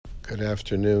Good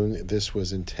afternoon. This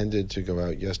was intended to go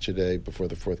out yesterday before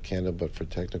the fourth candle, but for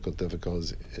technical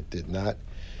difficulties, it did not.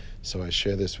 So I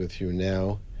share this with you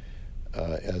now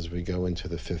as we go into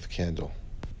the fifth candle.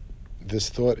 This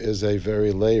thought is a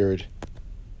very layered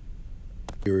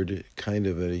kind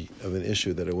of an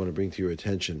issue that I want to bring to your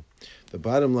attention. The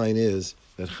bottom line is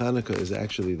that Hanukkah is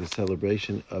actually the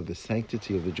celebration of the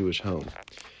sanctity of the Jewish home.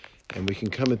 And we can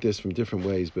come at this from different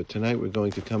ways, but tonight we're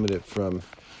going to come at it from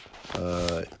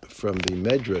the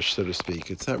medrash, so to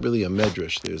speak. It's not really a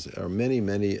medrash. There are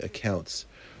many accounts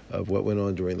of what went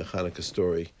on during the Hanukkah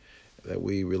story that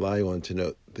we rely on to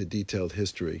note the detailed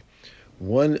history.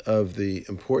 One of the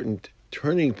important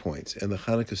turning points in the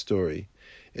Hanukkah story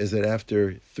is that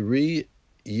after 3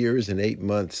 years and 8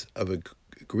 months of a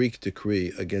Greek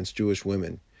decree against Jewish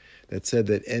women that said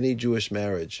that any Jewish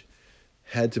marriage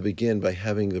had to begin by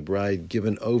having the bride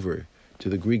given over to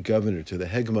the Greek governor, to the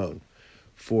hegemon,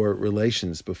 for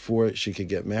relations before she could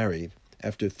get married,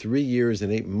 after 3 years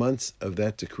and 8 months of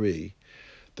that decree,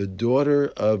 the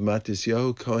daughter of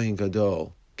Matisyahu Kohen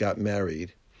Gadol got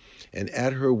married, and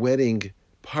at her wedding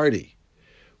party,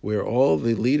 where all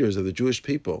the leaders of the Jewish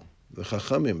people, the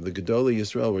Chachamim, the Gedolei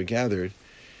Yisrael, were gathered,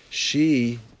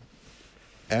 she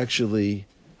actually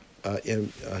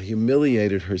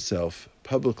humiliated herself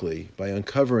publicly by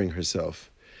uncovering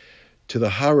herself to the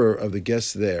horror of the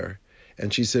guests there.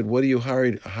 And she said, "What are you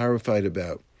horrified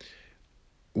about?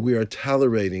 We are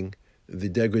tolerating the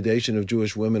degradation of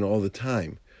Jewish women all the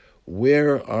time.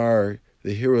 Where are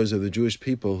the heroes of the Jewish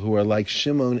people who are like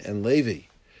Shimon and Levi,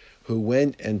 who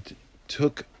went and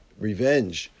took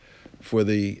revenge for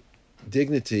the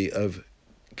dignity of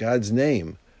God's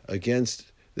name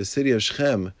against the city of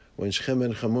Shechem when Shechem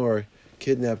and Hamor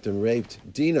kidnapped and raped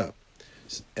Dinah?"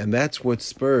 And that's what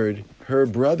spurred her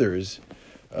brothers,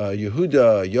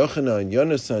 Yehuda, Yochanan,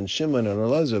 Yonasan, Shimon, and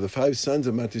Elazar, the 5 sons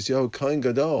of Matisyahu Kohen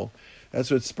Gadol. That's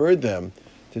what spurred them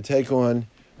to take on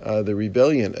the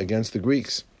rebellion against the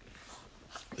Greeks.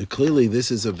 Clearly,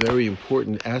 this is a very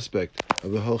important aspect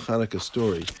of the whole Hanukkah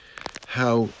story,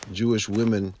 how Jewish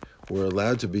women were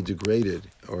allowed to be degraded,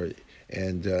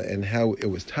 and how it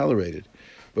was tolerated.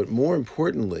 But more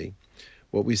importantly,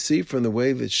 what we see from the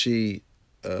way that she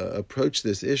approached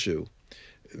this issue,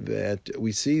 that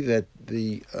we see that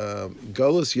the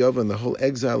Golus Yovan, the whole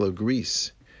exile of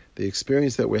Greece, the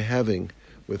experience that we're having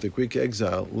with the Greek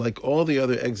exile, like all the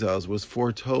other exiles, was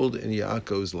foretold in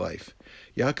Yaakov's life.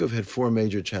 Yaakov had 4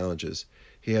 major challenges.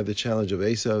 He had the challenge of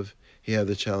Esav, he had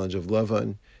the challenge of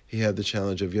Lavan, he had the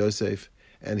challenge of Yosef,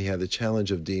 and he had the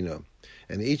challenge of Dinah.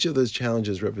 And each of those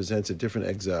challenges represents a different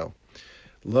exile.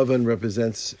 Lavan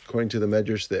represents, according to the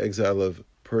Medrash, the exile of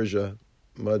Persia,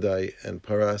 Madai, and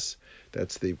Paras.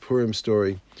 That's the Purim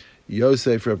story.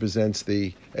 Yosef represents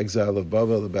the exile of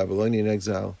Babel, the Babylonian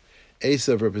exile.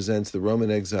 Esav represents the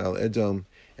Roman exile, Edom.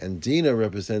 And Dinah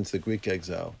represents the Greek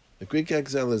exile. The Greek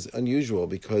exile is unusual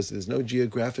because there's no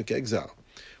geographic exile.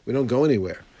 We don't go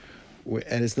anywhere.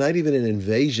 And it's not even an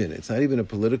invasion. It's not even a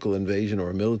political invasion or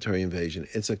a military invasion.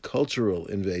 It's a cultural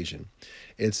invasion.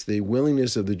 It's the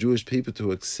willingness of the Jewish people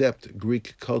to accept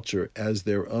Greek culture as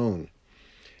their own,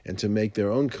 and to make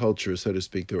their own culture, so to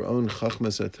speak, their own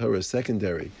Chachmas HaTorah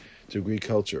secondary to Greek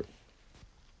culture.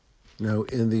 Now,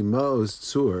 in the Maoz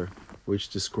Tzur, which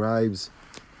describes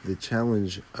the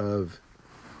challenge of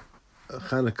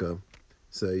Hanukkah,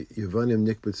 say, Yevonim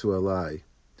Nikbetzu Alai,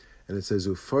 and it says,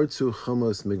 Ufartzu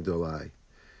Chomos Migdolai.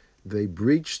 They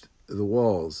breached the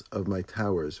walls of my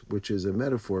towers, which is a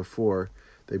metaphor for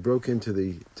they broke into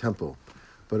the temple.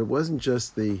 But it wasn't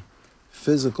just the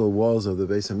physical walls of the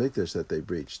Beis HaMikdash that they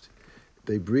breached.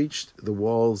 They breached the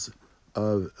walls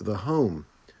of the home.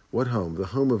 What home? The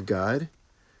home of God,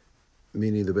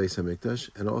 meaning the Beis HaMikdash,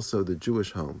 and also the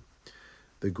Jewish home.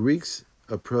 The Greeks'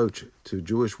 approach to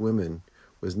Jewish women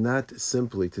was not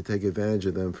simply to take advantage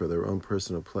of them for their own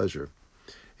personal pleasure.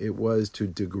 It was to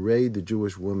degrade the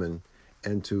Jewish woman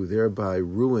and to thereby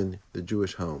ruin the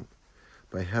Jewish home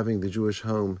by having the Jewish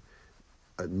home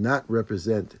not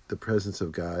represent the presence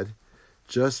of God,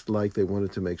 just like they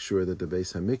wanted to make sure that the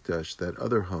Beis HaMikdash, that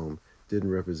other home, didn't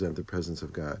represent the presence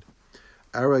of God.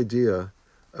 Our idea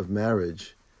of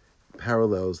marriage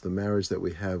parallels the marriage that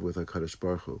we have with HaKadosh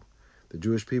Baruch Hu. The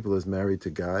Jewish people is married to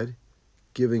God,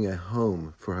 giving a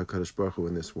home for HaKadosh Baruch Hu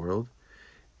in this world,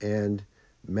 and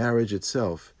marriage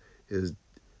itself is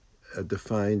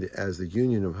defined as the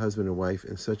union of husband and wife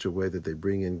in such a way that they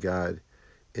bring in God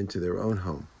into their own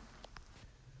home.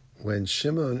 When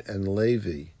Shimon and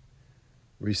Levi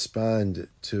respond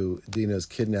to Dinah's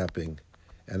kidnapping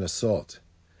and assault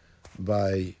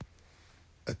by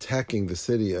attacking the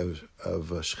city of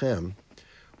Shechem,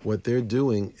 what they're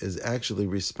doing is actually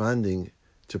responding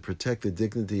to protect the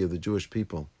dignity of the Jewish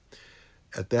people.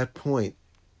 At that point,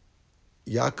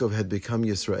 Yaakov had become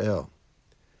Yisrael.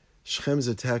 Shechem's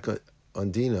attack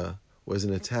on Dinah was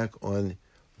an attack on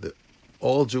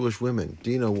all Jewish women.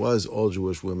 Dinah was all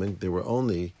Jewish women. There was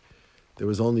only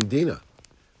Dinah.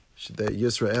 That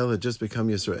Yisrael had just become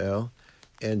Yisrael,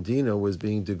 and Dinah was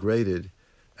being degraded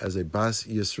as a Bas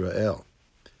Yisrael.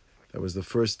 That was the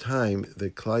first time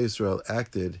that Klal Yisrael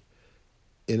acted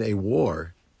in a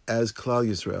war as Klal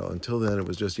Yisrael. Until then, it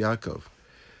was just Yaakov.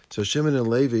 So Shimon and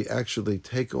Levi actually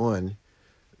take on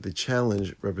the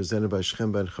challenge represented by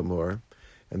Shechem ben Hamor,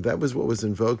 and that was what was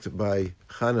invoked by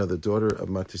Chana, the daughter of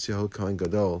Matisyahu Kohen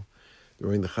Gadol,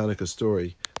 during the Hanukkah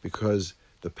story, because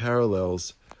the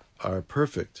parallels are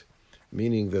perfect,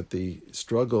 meaning that the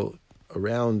struggle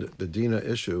around the Dinah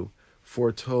issue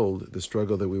foretold the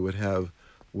struggle that we would have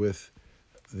with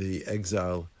the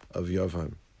exile of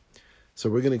Yavan. So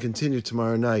we're going to continue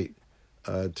tomorrow night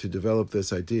to develop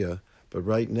this idea, but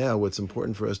right now what's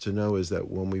important for us to know is that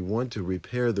when we want to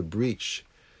repair the breach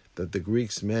that the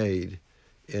Greeks made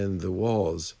in the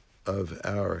walls of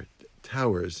our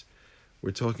towers,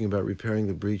 we're talking about repairing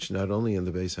the breach not only in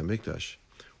the Beis HaMikdash,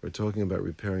 we're talking about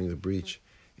repairing the breach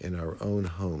in our own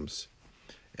homes.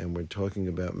 And we're talking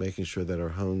about making sure that our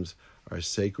homes are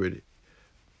sacred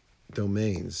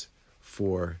domains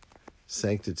for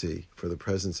sanctity, for the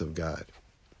presence of God.